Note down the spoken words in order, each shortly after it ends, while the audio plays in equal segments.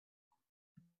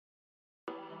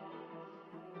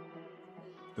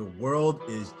The world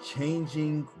is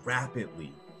changing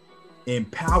rapidly.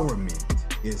 Empowerment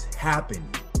is happening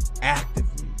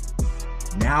actively.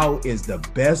 Now is the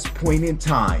best point in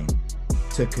time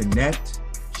to connect,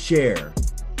 share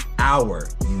our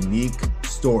unique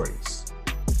stories.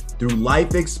 Through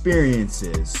life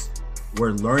experiences,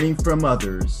 we're learning from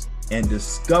others and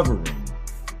discovering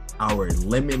our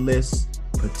limitless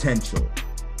potential,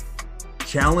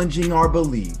 challenging our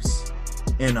beliefs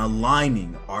and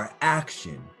aligning our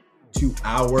action to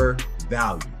our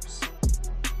values,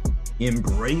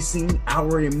 embracing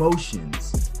our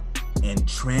emotions and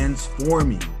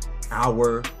transforming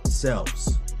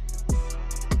ourselves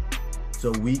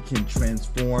so we can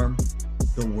transform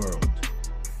the world.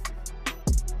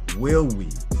 Will we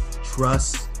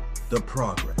trust the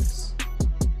progress?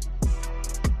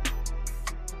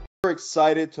 We're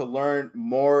excited to learn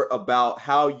more about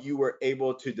how you were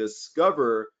able to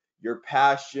discover your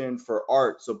passion for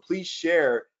art. So please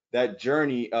share that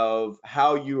journey of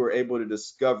how you were able to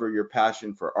discover your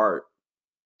passion for art.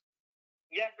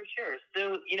 Yeah, for sure.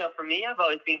 So, for me, I've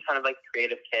always been kind of like a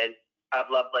creative kid. I've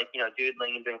loved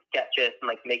doodling and doing sketches and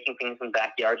like making things in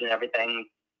backyards and everything.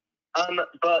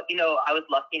 But I was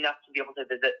lucky enough to be able to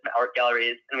visit art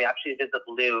galleries, and we actually visited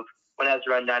the Louvre when I was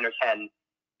around 9 or 10.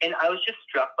 And I was just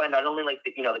struck by not only like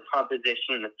the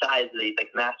composition and the size of these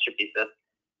like masterpieces,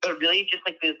 but really just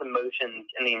like those emotions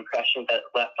and the impressions that it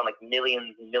left on like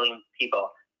millions and millions of people.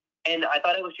 And I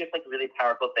thought it was just like a really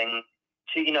powerful thing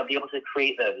to be able to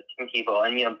create those in people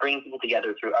and bring people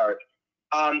together through art.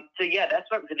 So yeah, that's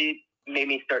what really made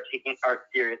me start taking art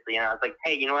seriously. And I was like,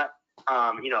 hey, you know what?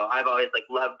 I've always like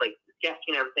loved like sketching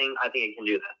and everything. I think I can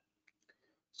do that.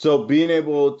 So being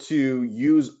able to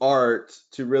use art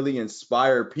to really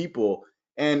inspire people,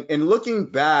 and looking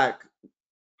back,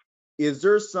 is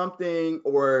there something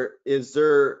or is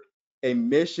there a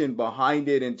mission behind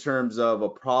it in terms of a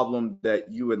problem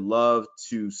that you would love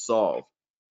to solve?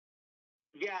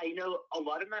 Yeah, a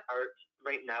lot of my art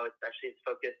right now, especially, is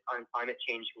focused on climate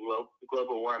change,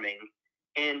 global warming,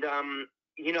 and I'm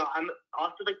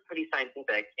also like pretty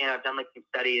scientific, and I've done like some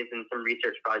studies and some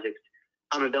research projects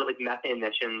about like methane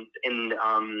emissions in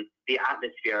the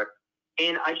atmosphere,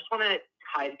 and I just want to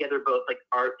tie together both like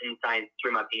art and science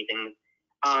through my paintings,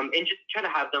 and just try to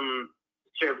have them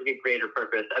serve like a greater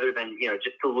purpose other than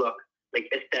just to look like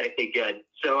aesthetically good.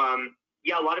 So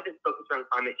yeah, a lot of it's focused around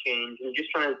climate change and just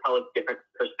trying to tell a different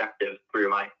perspective through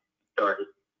my stories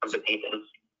of the paintings.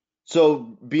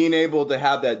 So being able to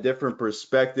have that different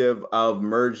perspective of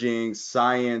merging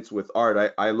science with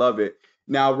art, I love it.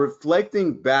 Now,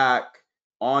 reflecting back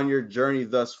on your journey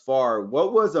thus far,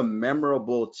 what was a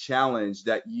memorable challenge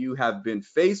that you have been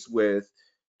faced with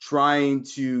trying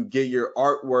to get your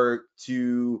artwork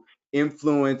to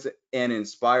influence and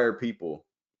inspire people?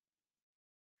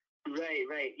 Right,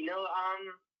 right.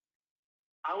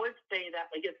 I would say that,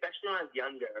 like, especially when I was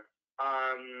younger,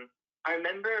 I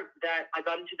remember that I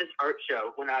got into this art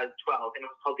show when I was 12, and it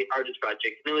was called the Artist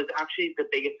Project, and it was actually the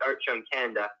biggest art show in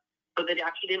Canada, but they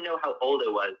actually didn't know how old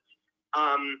it was.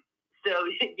 So,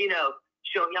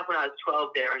 showing up when I was 12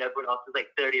 there and everyone else was like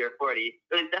 30 or 40, it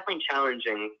was definitely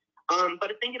challenging.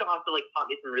 But I think it also, like, taught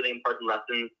me some really important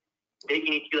lessons that you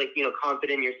need to be, like,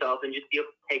 confident in yourself and just be able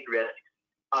to take risks.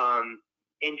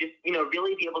 And just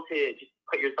really be able to just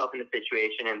put yourself in a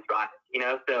situation and thrive.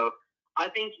 So I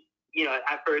think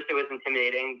at first it was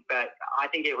intimidating, but I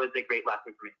think it was a great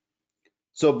lesson for me.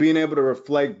 So being able to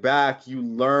reflect back, you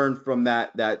learn from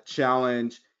that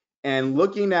challenge and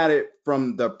looking at it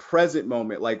from the present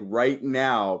moment, like right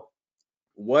now,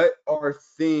 what are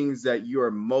things that you are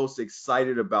most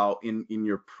excited about in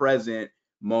your present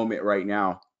moment right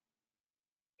now?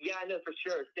 Yeah, I know for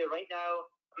sure. So right now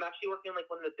I'm actually working on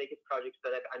like one of the biggest projects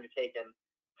that I've undertaken.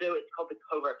 So it's called the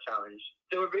Covert Challenge.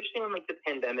 So originally when like the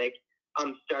pandemic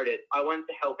started, I wanted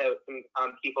to help out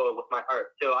some people with my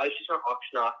art. So I was just going to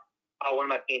auction off one of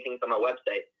my paintings on my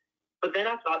website. But then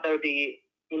I thought that would be,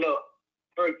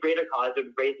 for a greater cause,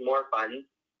 it would raise more funds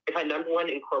if I, number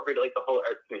one, incorporated like the whole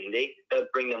art community, that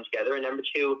would bring them together, and number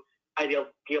two, I'd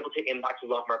be able to impact a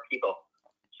lot more people.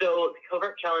 So the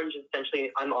Covert Challenge is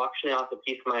essentially I'm auctioning off a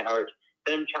piece of my art,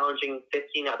 then I'm challenging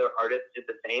 15 other artists to do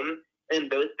the same,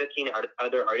 and those 15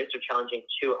 other artists are challenging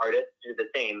 2 artists to do the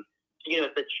same. So,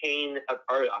 it's a chain of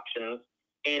art auctions,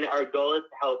 and our goal is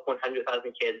to help 100,000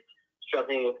 kids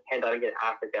struggling with the pandemic in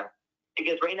Africa.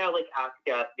 Because right now, like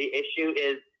Africa, the issue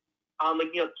is,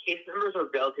 case numbers are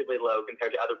relatively low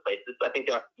compared to other places. I think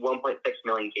there are 1.6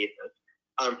 million cases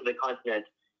for the continent.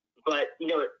 But,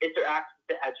 it's their access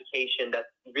to education that's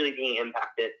really being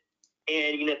impacted.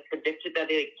 And, it's predicted that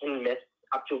they can miss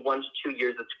up to 1 to 2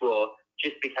 years of school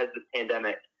just because of the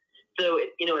pandemic. So,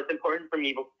 it's important for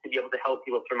me to be able to help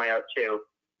people through my art too.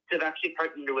 So I've actually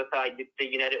partnered with the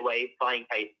United Way Flying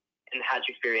Kite and the Hatch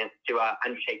Experience to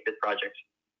undertake this project.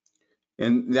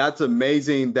 And that's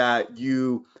amazing that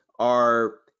you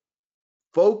are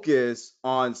focused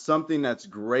on something that's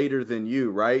greater than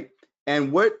you, right?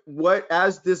 And what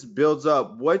as this builds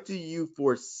up, what do you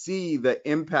foresee the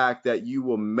impact that you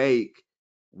will make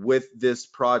with this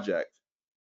project?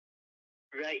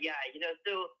 Right, yeah,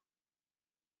 so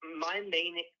my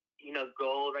main,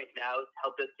 goal right now is to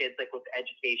help those kids like with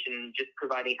education, just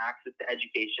providing access to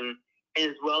education,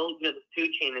 and as well, the food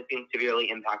chain has been severely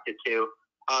impacted too.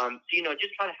 So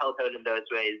just try to help out in those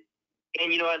ways.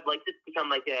 And I'd like this to become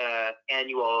like a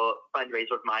annual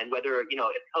fundraiser of mine. Whether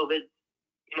if COVID,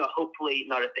 hopefully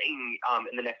not a thing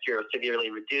in the next year or severely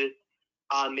reduced,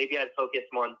 maybe I'd focus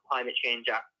more on climate change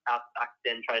aspects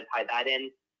and try to tie that in.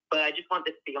 But I just want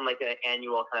this to become like an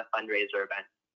annual kind of fundraiser event.